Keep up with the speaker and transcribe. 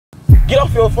Get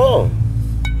off your phone.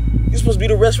 You supposed to be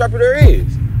the best rapper there is.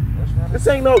 This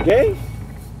ain't no game.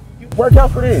 You work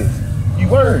out for this. You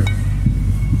work.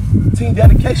 Team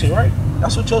dedication, right?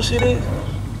 That's what your shit is.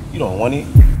 You don't want it.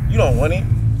 You don't want it.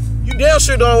 You damn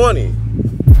sure don't want it.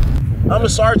 I'm a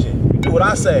sergeant. You do what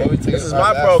I say. This is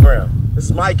my program. This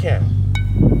is my camp.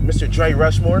 Mr. Dre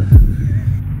Rushmore.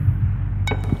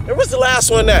 And what's the last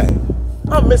one at?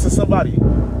 I'm missing somebody.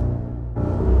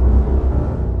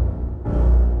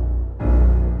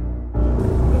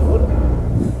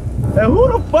 And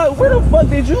where the fuck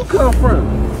did you come from?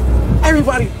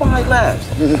 Everybody 5 laps.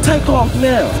 Take off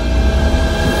now.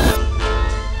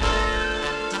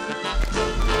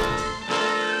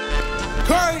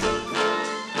 Karri.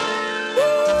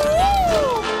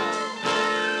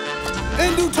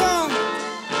 In due time.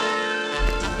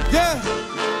 Yeah.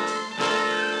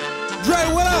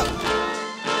 Dre, what up?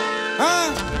 Huh?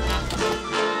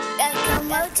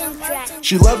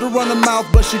 She loved to run her mouth,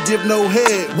 but she give no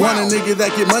head. Want a nigga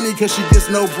that get money cause she gets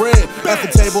no bread. At the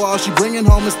table, all she bringing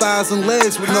home is thighs and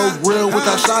legs. With no grill,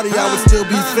 without shawty, I would still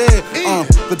be fed.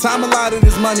 The time allotted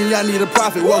is money, I need a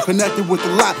profit. Well connected with the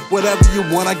lot, whatever you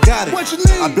want, I got it. What you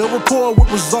need? I build rapport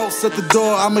with results at the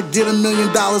door. I'ma get $1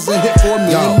 million and hit for $1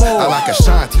 million more. I like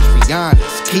Ashanti's,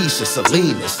 Rihanna's, Keisha,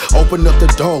 Selena's. Open up the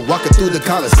door, walking through the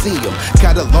Coliseum.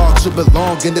 Catalog should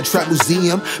belong in the trap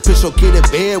museum. Put your kid in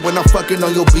bed when I'm fucking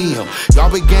on your BM. Y'all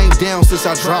been game down since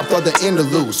I dropped all the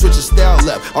interludes. Switching style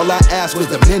up, all I asked was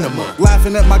the minimum.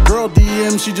 Laughing at my girl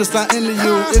DM, she just not into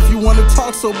you. If you wanna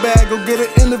talk so bad, go get an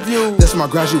interview. That's my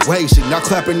graduation, now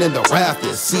clapping in the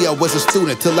rafters. See, I was a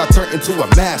student till I turned into a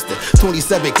master.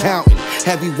 27 counting,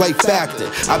 heavyweight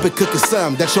factor. I've been cooking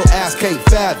something that your ass can't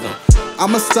fathom.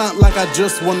 I'ma stunt like I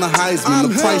just won the Heisman.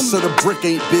 The price of the brick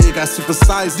ain't big, I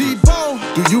supersize it.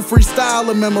 Do you freestyle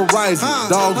or memorize it?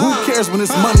 Dog, who cares when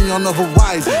it's money on the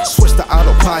horizon? Switch to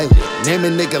autopilot, name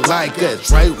a nigga like us.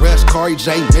 Dre, Rush, Karri,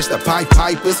 J, Mitch, the Pipe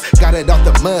Pipers. Got it off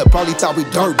the mud, probably thought we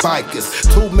dirt bikers.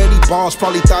 Too many balls,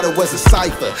 probably thought it was a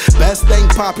cipher. Best thing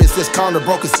poppin' since Connor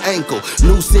broke his ankle.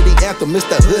 New city anthem,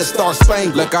 Mr. Hood, Star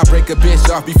Spangle. Look, I break a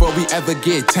bitch off before we ever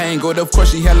get tangled. Of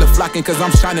course she hella flocking cause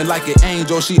I'm shining like an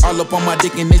angel. She all up on my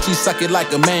dick and then she suck it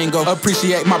like a mango.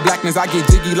 Appreciate my blackness, I get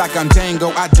jiggy like I'm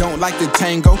Django. I don't like the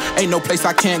tango, ain't no place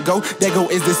I can't go.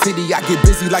 Dago is the city, I get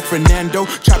busy like Fernando.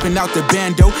 Chopping out the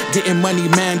bando, getting money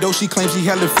mando. She claims she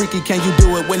hella freaky, can you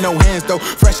do it with no hands though?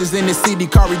 Fresh is in the city,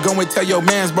 Karri, go and tell your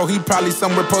mans, bro. He probably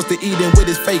somewhere posted eating with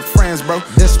his fake friends, bro.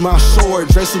 This my sword,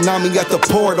 Dre tsunami at the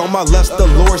port. On my left, the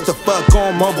lords to fuck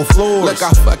on marble floors. Look,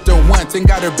 I fucked her once and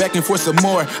got her begging for some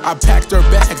more. I packed her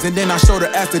bags and then I showed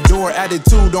her at the door.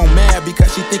 Attitude on mad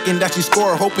because she thinking that she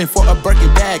score, hoping for a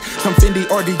Birkin bag, some Fendi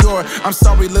or Dior. I'm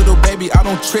sorry, little baby, I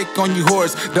don't trick on you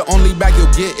whores. The only bag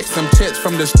you'll get is some chips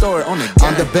from the store on the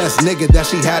gang. I'm the best nigga that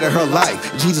she had in her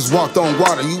life. Jesus walked on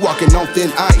water, you walking on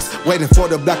thin ice. Waiting for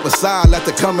the black Messiah, let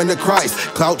the coming of Christ.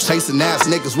 Clout chasing ass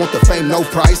niggas want the fame, no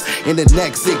price. In the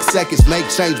next 6 seconds, make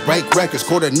change, break records.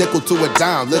 Quarter nickel to a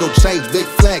dime, little change, big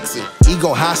flexing.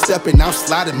 Ego high stepping, I'm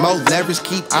sliding more leverage.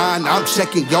 Keep eyeing, I'm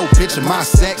checking your bitch in my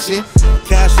section.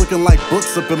 Cash looking like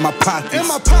books up in my pockets.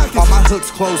 All my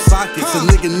hooks close sockets. A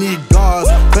nigga need guards.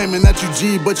 Claiming that you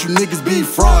G, but you niggas be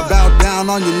fraud. Bow down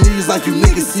on your knees like you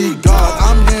niggas see God.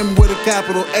 I'm him with a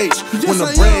capital H. When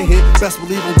the bread hit, best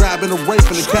believe I'm grabbing a rape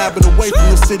in the cabin away from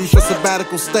the city for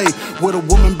sabbatical stay. With a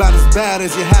woman about as bad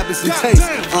as your habits and taste.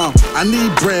 I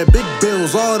need bread, big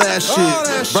bills, all that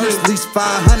shit. Verse at least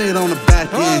 500 on the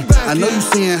back end. I know you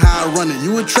seeing how I run it.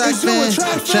 You a track fan?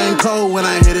 Chain cold when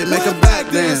I hit it, make a back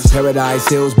dance. Paradise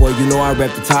Hills, boy, you know I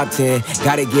rep the top 10.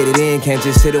 Gotta get it in, can't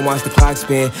just sit and watch the clock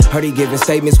spin. Heard he giving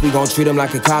statements, we gon' treat him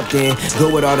like a cop then.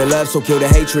 Good with all the love, so kill the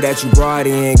hatred that you brought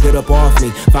in. Get up off me,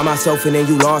 find myself and then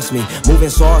you lost me. Moving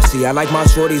saucy, I like my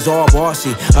shorties all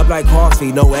bossy. Up like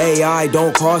coffee, no AI,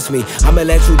 don't cost me. I'ma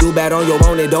let you do bad on your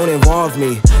own, it don't involve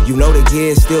me. You know the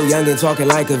kid still young and talking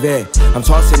like a vet. I'm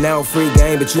tossing out free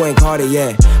game, but you ain't caught it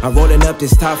yet. I'm rolling up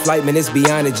this top flight, man, it's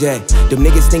beyond a jet. Them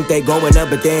niggas think they going up,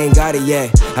 but they ain't got it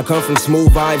yet. I come from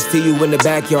smooth vibes to you in the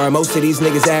backyard. Most of these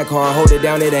niggas act hard, hold it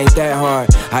down, it ain't that hard.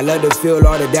 I love to feel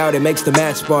all the doubt, it makes the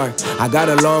match spark. I got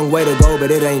a long way to go,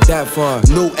 but it ain't that far.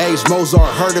 New age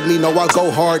Mozart, heard of me, know I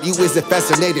go hard. You isn't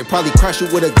fascinated, probably crash you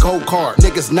with a go-kart.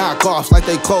 Niggas knock offs like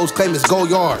they clothes claim it's go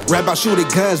yard. Rap about shooting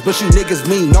guns, but you niggas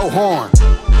mean no harm.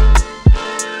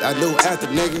 That new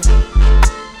anthem, nigga.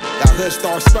 That hood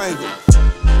Star Spangle.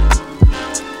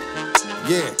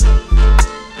 Yeah.